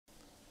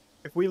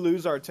If we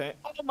lose our tank,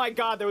 oh my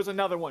God, there was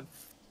another one.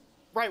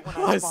 Right when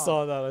I I spawned.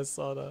 saw that. I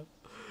saw that.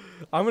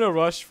 I'm gonna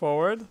rush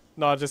forward.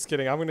 No, just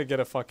kidding. I'm gonna get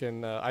a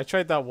fucking. I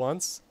tried that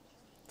once,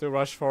 to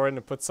rush forward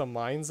and put some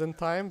mines in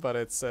time, but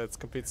it's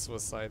complete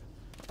suicide.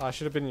 I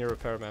should have been your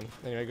repairman.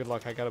 Anyway, good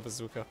luck. I got a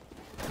bazooka.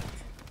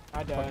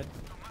 I died.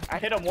 I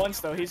hit him once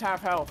though. He's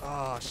half health.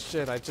 Oh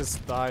shit! I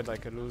just died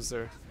like a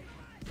loser.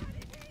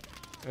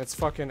 And it's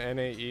fucking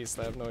NA East.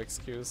 I have no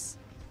excuse.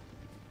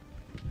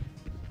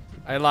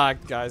 I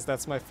lagged, guys.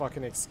 That's my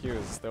fucking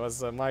excuse. There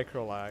was a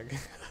micro lag.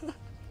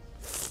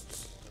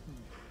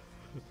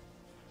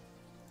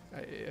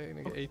 I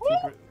gonna get 80.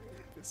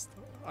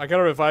 I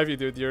gotta revive you,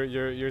 dude.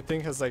 Your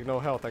thing has like no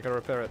health. I gotta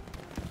repair it.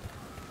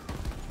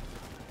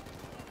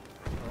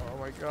 Oh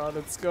my god,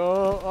 let's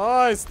go.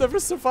 Oh, it's never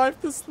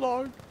survived this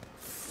long.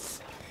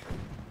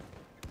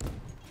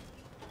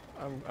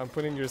 I'm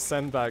putting your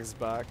sandbags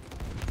back.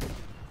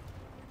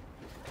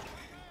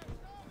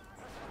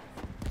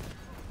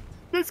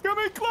 He's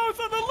coming close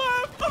on the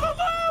left. On the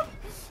left.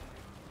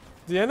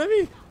 The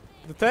enemy?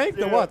 The tank?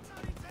 Yeah. The what?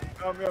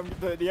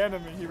 The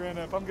enemy. He ran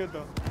up. I'm good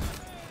though.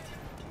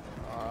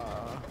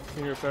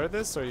 Can you repair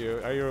this, or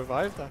are you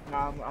revived?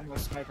 Nah, I'm a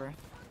sniper.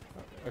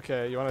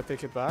 Okay, you wanna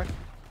take it back?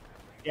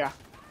 Yeah.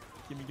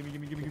 Gimme.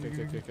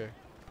 Okay.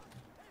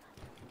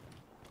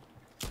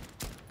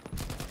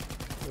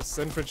 This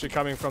infantry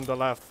coming from the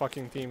left.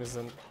 Fucking team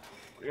isn't.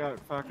 We got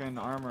fucking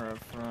armor up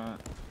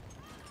front.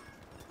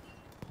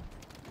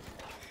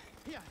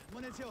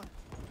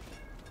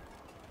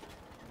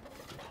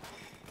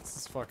 This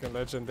is fucking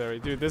legendary,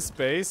 dude. This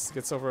base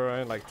gets overrun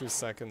in like 2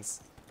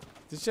 seconds.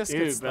 Did you just get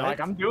Dude, but sniped? like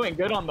I'm doing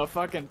good on the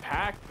fucking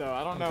pack though.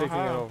 I don't know I'm taking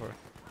how. it over.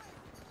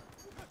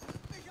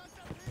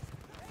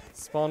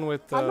 Spawn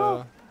with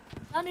I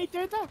need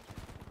data.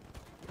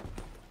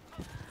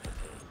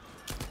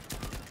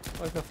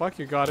 What the fuck?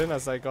 You got in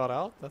as I got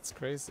out? That's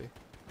crazy.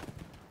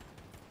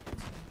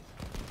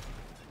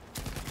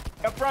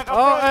 Up front.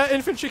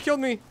 Infantry killed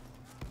me!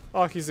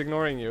 Oh, he's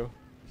ignoring you.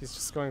 He's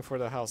just going for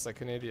the house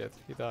like an idiot.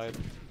 He died.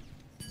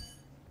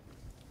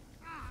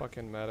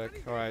 Fucking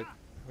medic. Alright.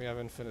 We have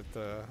infinite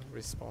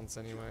respawns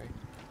anyway.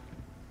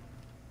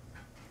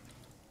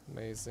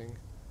 Amazing.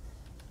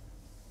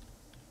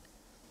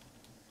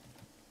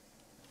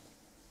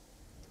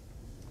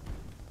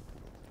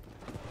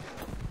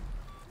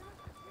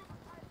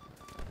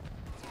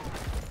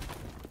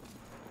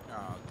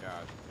 Oh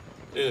god.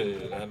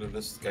 Ew, how did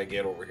this guy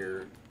get over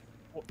here?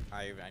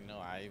 I know,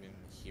 I even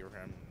hear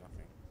him,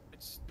 nothing.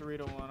 It's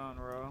 3-1 on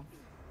row.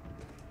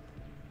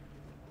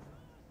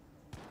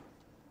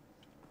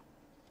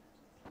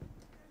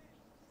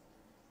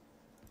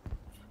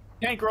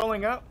 Tank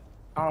rolling up.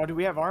 Oh, do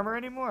we have armor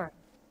anymore?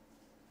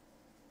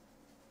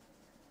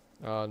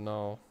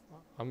 No.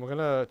 I'm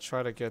gonna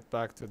try to get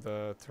back to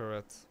the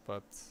turret,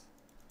 but...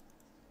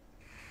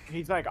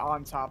 He's like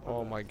on top of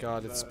Oh my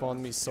god, it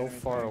spawned me so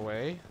far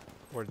away.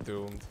 We're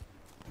doomed.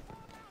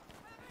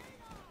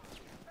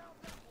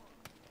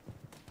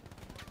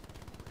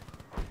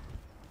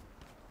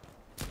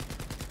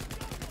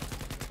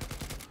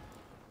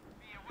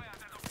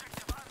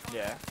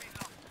 Yeah.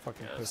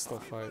 Fucking pistol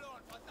fight.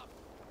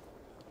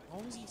 How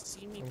does he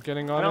see me? I'm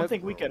getting on it. I don't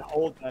think we could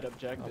hold that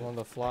objective. I'm on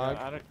the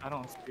flag. I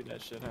don't see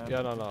that shit happen.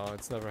 Yeah, no,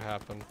 it's never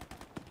happened.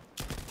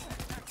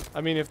 I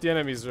mean, if the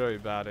enemy's really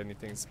bad,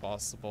 anything's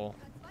possible.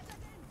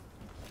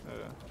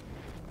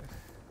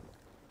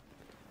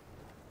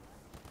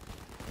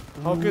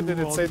 How good did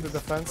it say the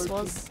defense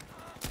was?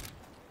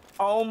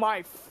 Oh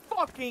my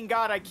fucking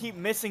god, I keep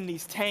missing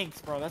these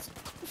tanks, bro. That's...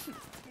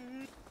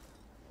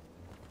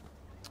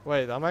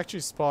 Wait, I'm actually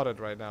spotted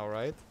right now,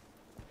 right?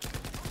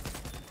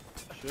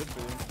 Should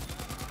be.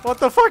 What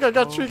the fuck? I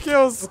got 3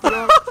 kills!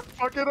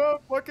 Fuck it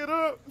up! Fuck it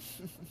up!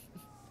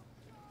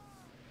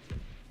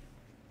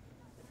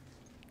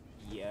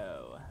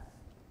 Yo.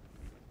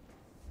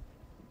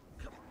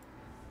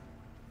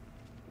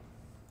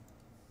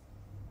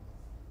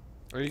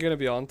 Are you gonna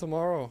be on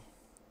tomorrow?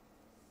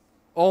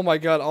 Oh my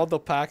god, all the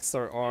packs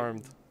are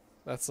armed.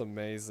 That's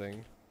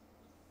amazing.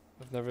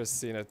 I've never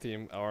seen a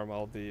team arm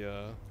all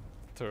the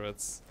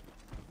turrets.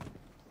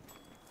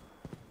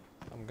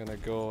 I'm gonna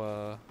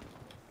go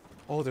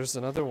oh, there's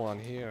another one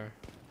here.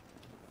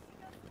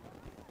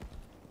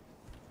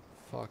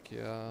 Fuck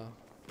yeah.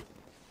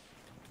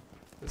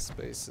 This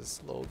base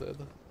is loaded.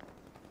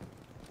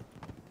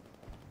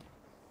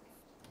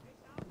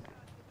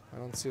 I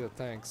don't see the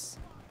tanks.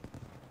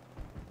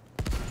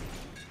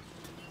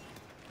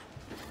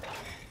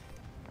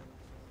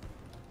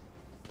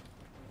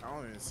 I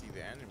don't even see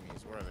the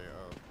enemies. Where are they?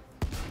 Oh.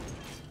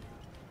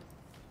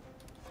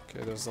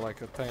 Okay, there's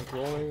like a tank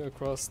rolling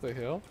across the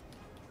hill.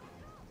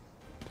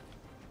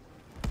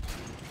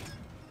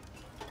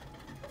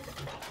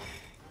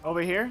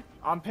 Over here?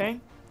 On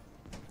ping?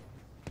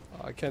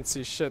 Oh, I can't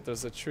see shit,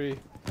 there's a tree.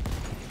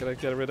 Gotta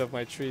get rid of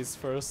my trees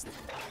first.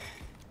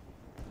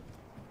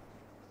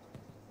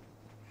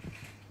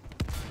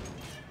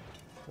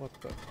 What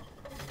the?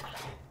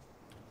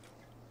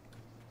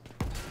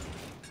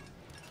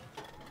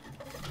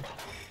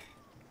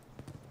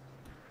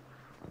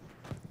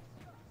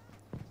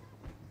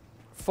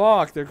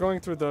 Fuck, they're going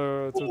through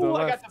the Ooh,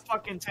 I left. got the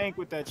fucking tank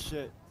with that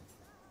shit.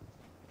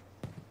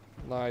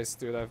 Nice,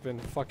 dude. I've been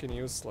fucking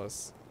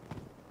useless.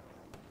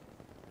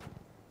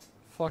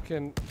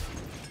 Fucking.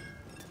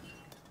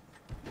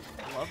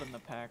 Loving the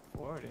pack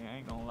 40, I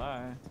ain't gonna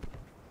lie.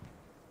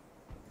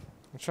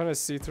 I'm trying to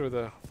see through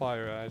the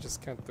fire. I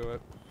just can't do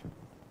it.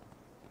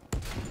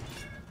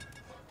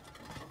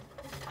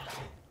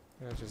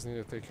 Yeah, I just need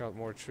to take out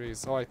more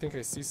trees. Oh, I think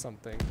I see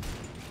something.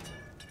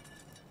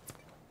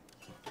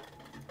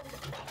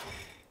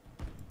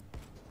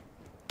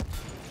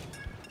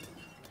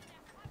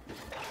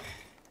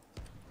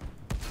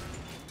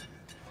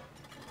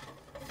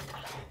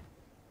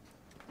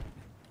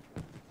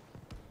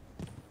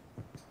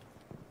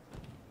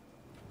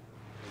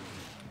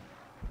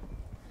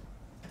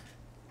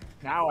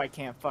 Now I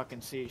can't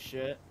fucking see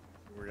shit.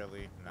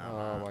 Really? No.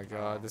 Oh my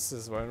god, this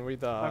is when we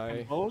Fucking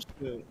die.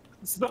 bullshit.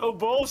 It's no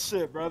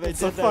bullshit, bro. They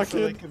It's did a that so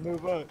they fucking- could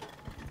move up.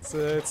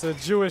 It's a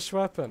Jewish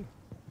weapon.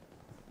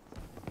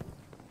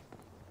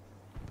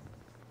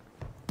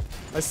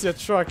 I see a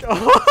truck.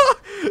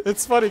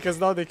 It's funny because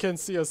now they can't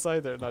see us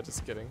either. Not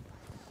just kidding.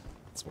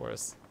 It's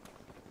worse.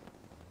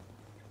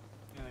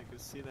 Yeah, I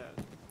could see that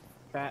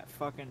fat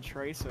fucking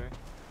tracer.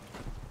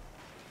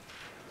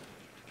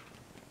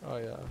 Oh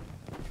yeah.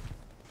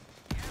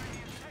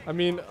 I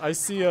mean, I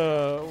see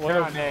one They're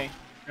of. on A.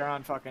 They're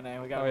on fucking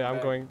A. We got. Oh yeah,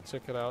 I'm going.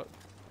 Check it out.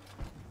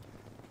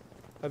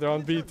 Oh, they're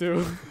on B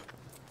too.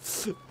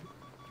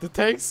 The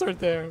tanks are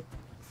there.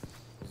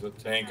 There's a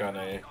tank on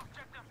A.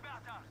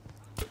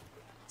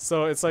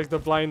 So it's like the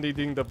blind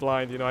leading the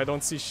blind. You know, I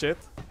don't see shit,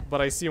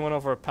 but I see one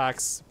of our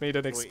packs made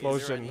an Wait, is there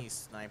explosion. any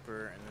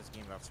sniper in this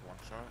game that's one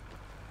shot?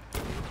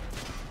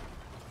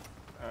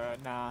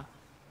 Nah.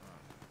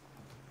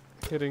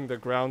 Hitting the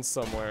ground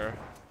somewhere.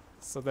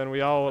 So then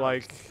we all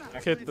like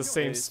hit the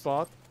same Anyways.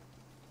 spot.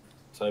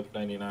 Type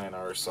 99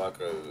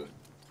 Arasaka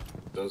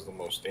does the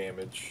most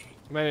damage.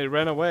 Man, it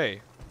ran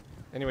away.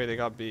 Anyway, they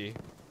got B.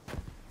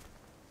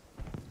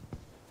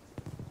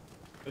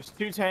 There's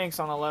 2 tanks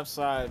on the left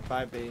side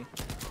by B.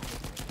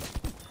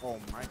 Oh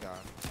my god.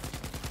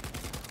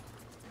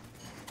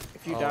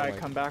 If you Oh die, my-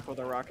 come back with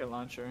a rocket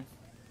launcher.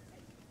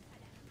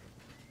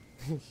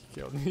 He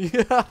killed me.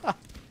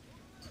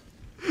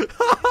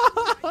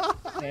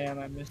 Damn,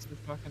 I missed the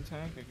fucking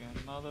tank again.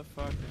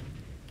 Motherfucker.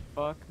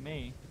 Fuck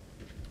me.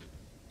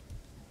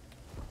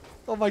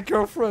 Oh, my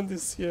girlfriend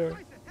is here.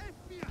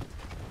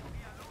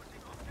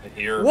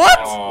 Here. What?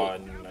 Oh,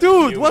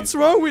 Dude, what's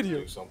wrong with do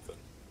you? Something.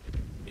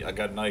 Yeah, I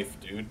got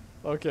knifed, dude.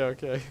 Okay,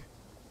 okay.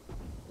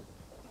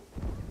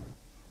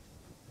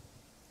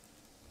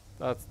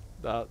 That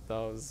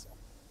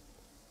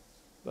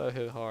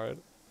hit hard.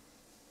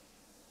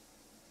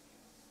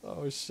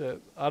 Oh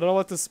shit. I don't know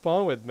what to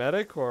spawn with,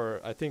 medic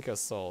or I think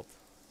assault.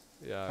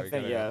 Yeah, I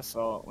think yeah,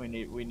 so we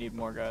need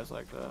more guys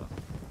like that.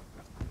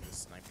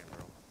 Just sniping,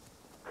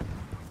 bro.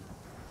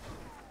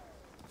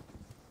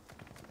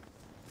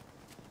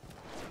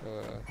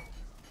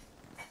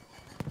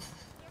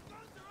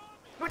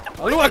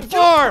 Allahu Where did you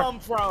Akbar! come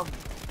from?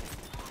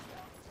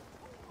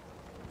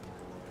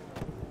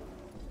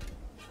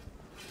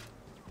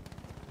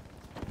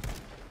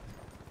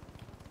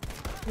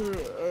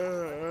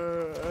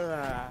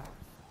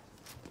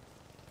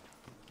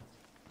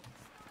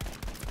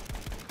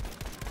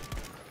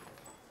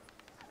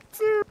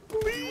 Sir,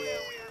 please.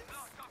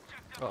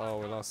 Uh-oh,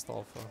 we lost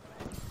Alpha.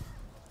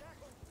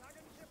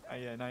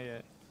 Not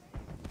yet.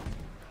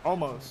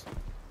 Almost,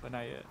 but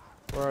not yet.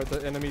 Where are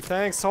the enemy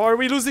tanks? How are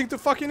we losing to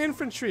fucking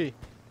infantry?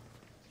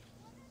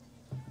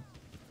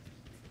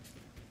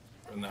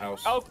 In the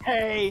house.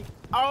 Okay,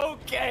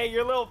 okay,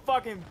 your little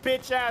fucking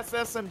bitch ass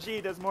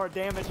SMG does more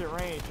damage at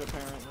range,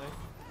 apparently.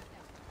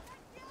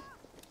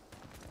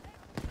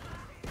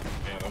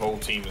 Man, the whole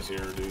team is here,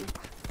 dude.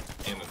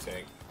 In the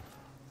tank.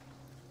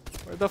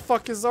 Where the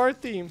fuck is our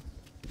team?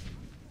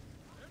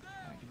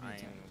 I am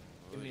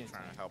Give me really a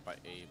trying tank. to help at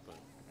A, but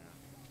yeah.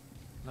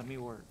 Let me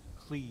work,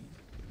 please.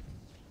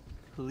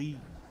 Please.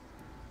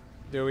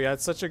 Dude, we had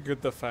such a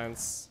good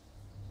defense.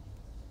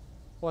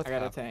 What I got a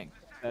happened?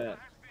 tank.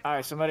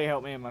 Alright, somebody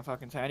help me in my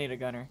fucking tank. I need a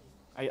gunner.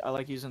 I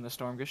like using the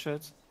storm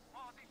geschütz.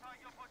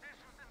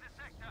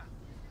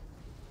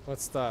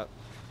 What's that?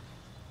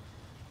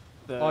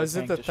 The Oh, is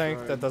it the tank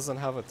destroyed. that doesn't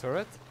have a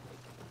turret?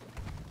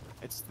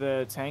 It's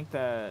the tank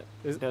that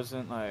Is-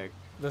 doesn't like.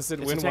 Does it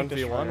It's a win tank 1v1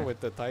 destroyer. with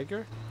the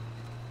Tiger?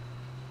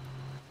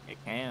 It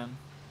can.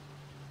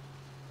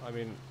 I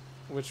mean,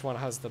 which one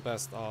has the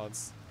best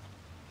odds?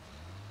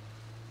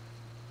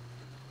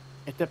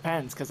 It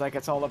depends, cause like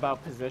it's all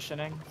about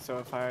positioning. So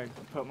if I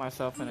put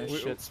myself in a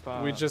shit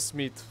spot, We just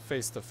meet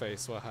face to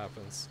face. What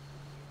happens?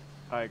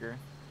 Tiger.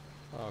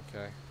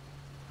 Okay.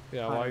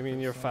 Yeah, well, I mean,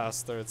 you're 100%.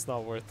 faster. It's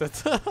not worth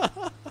it.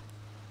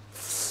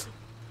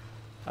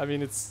 I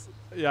mean, it's...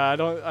 Yeah, I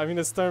don't... I mean,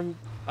 it's term...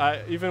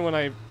 even when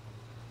I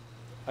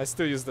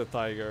still use the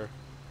Tiger.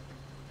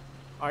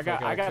 I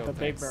Fucking got kill the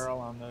big tanks. barrel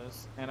on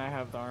this, and I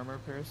have the armor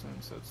piercing,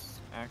 so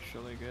it's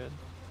actually good.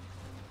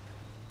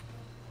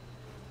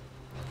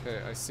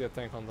 Okay, I see a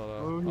tank on the...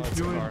 Oh, it's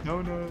a car.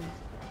 donuts.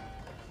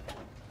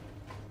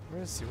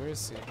 Where is he? Where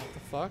is he? What the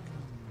fuck?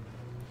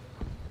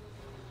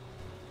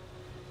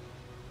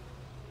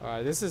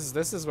 Alright, this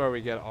is where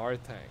we get our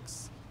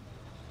tanks.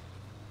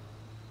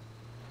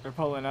 They're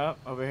pulling up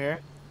over here.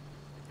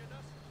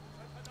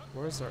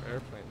 Where's our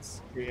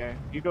airplanes? Yeah,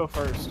 you go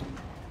first.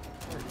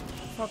 Where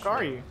the fuck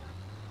are you?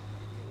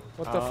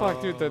 What the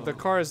fuck, dude? The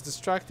car is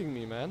distracting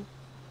me, man.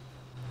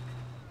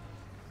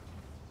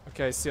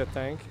 Okay, I see a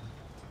tank.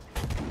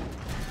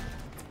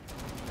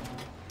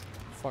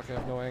 Fuck, I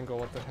have no angle.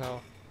 What the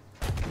hell?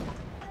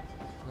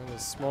 And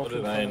there's smoke. What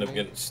did I end up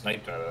getting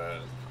sniped out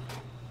of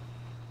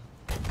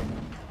that?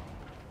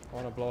 I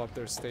want to blow up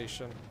their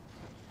station.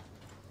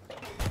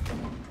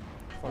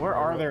 Where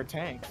are their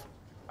tanks?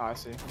 Oh, I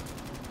see.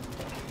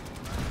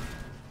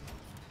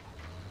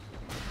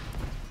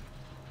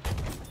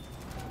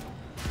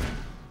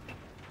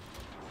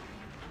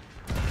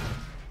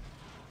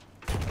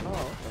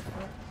 Oh,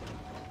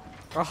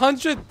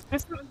 100!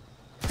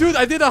 Dude,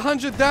 I did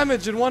 100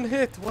 damage in one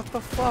hit. What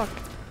the fuck?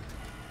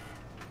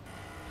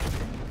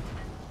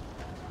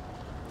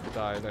 I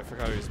died. I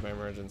forgot to use my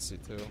emergency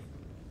too.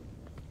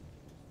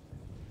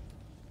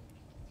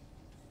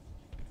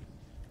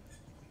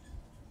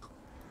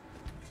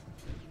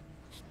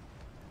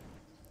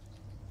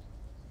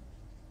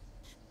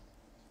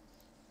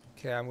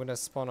 Okay, I'm gonna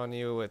spawn on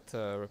you with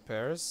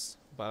repairs,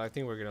 but I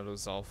think we're gonna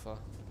lose Alpha.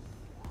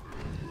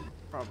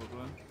 probably.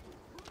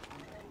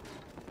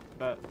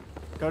 But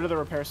go to the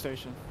repair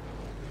station.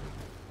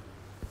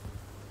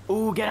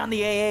 Ooh, get on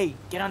the AA.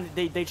 Get on.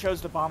 They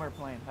chose the bomber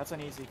plane. That's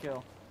an easy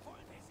kill.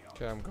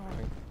 Okay, I'm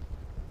going.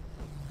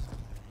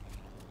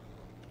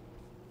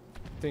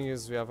 Thing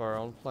is, we have our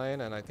own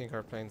plane, and I think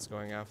our plane's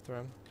going after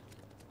him.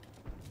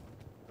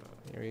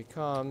 Here he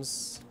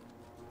comes.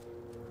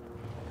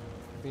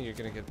 I think you're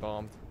gonna get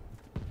bombed.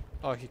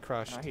 Oh, he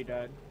crashed. He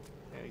died.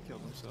 Yeah, he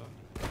killed himself.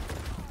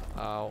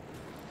 Ow.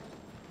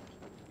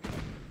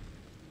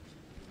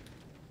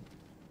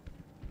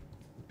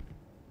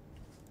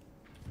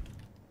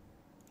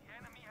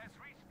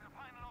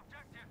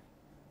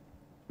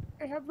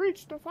 They have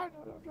reached the final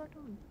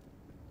objective.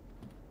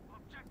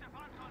 Objective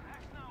Anton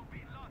has now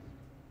been lost.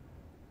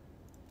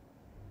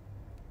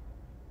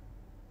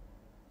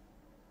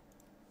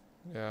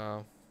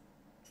 Yeah.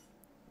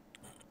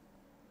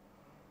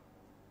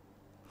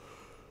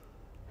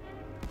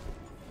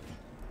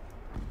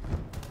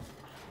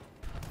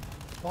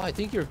 Oh, I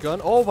think your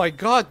gun. Oh my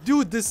god,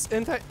 dude, this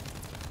anti.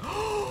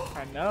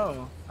 I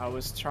know. I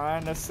was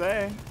trying to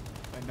say,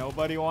 and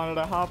nobody wanted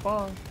to hop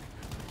on.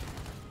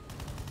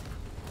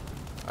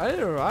 I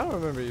don't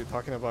remember you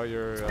talking about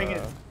your.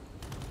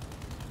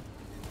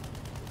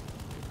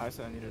 I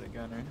said I needed a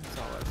gunner. That's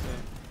all I said.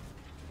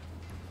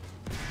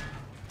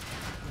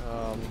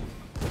 I'm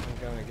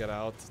gonna get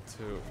out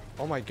to.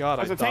 Oh my god,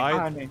 There's I a tank died.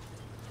 behind me.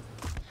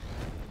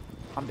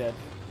 I'm dead.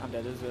 I'm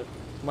dead. This is it.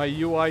 My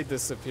UI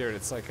disappeared.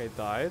 It's like I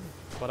died,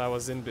 but I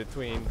was in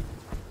between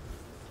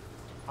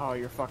Oh,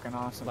 you're fucking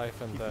awesome.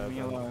 life and Keeping death me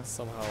and alive.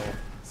 somehow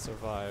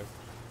survived.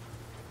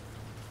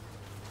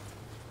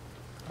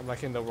 I'm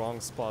like in the wrong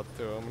spot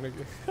too.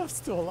 I'm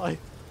still alive.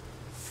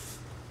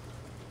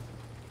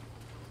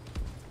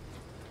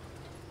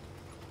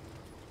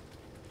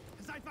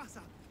 Seid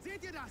wachsam.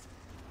 Seht ihr das?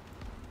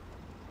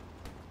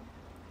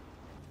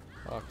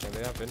 Okay,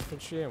 they have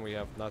infantry and we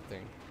have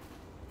nothing.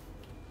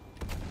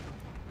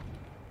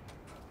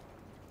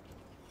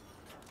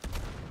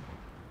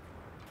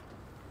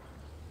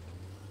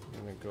 I'm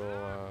gonna go, We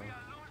are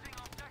losing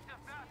objective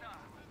Bertha.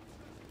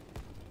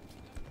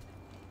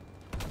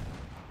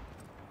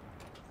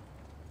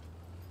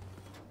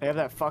 They have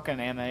that fucking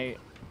M8.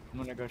 I'm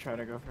gonna go try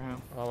to go for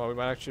him. oh, well, we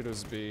might actually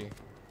lose B.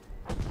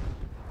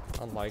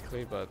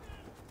 Unlikely, but...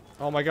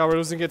 Oh my god, we're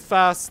losing it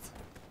fast!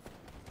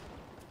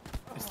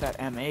 It's that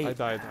M8. I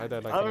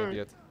died like Oh. an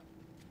idiot.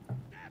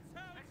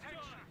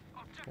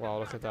 Wow,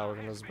 look at that, we're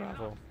gonna lose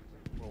Bravo.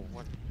 Whoa,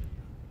 what?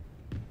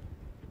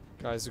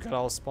 Guys, we gotta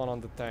all spawn on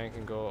the tank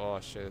and go, oh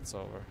shit, it's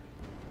over.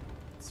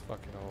 It's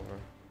fucking over.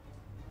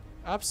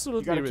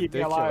 Absolutely gotta keep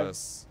me alive.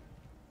 ridiculous.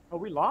 Oh,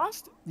 we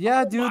lost?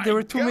 Yeah, dude, there my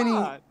were too many.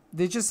 God.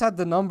 They just had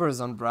the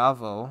numbers on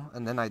Bravo,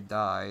 and then I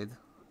died.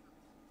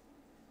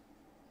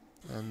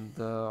 And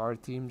our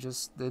team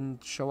just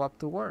didn't show up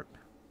to work.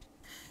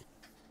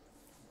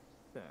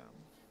 Damn.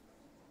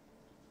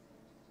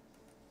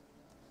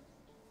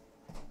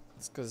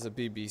 It's because of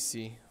the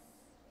BBC.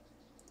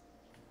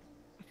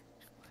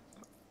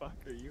 Fuck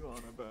are you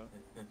on about?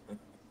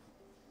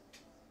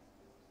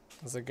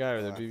 There's a guy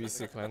with a Yeah, I BBC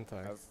think- clan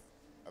tag.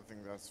 I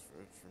think that's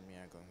for me.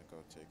 I'm gonna go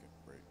take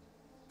a break.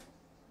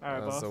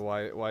 Alright, That's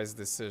boss. a wise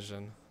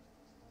decision.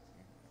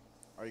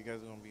 Are you guys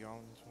gonna be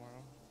on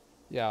tomorrow?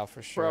 Yeah,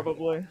 for sure.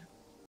 Probably.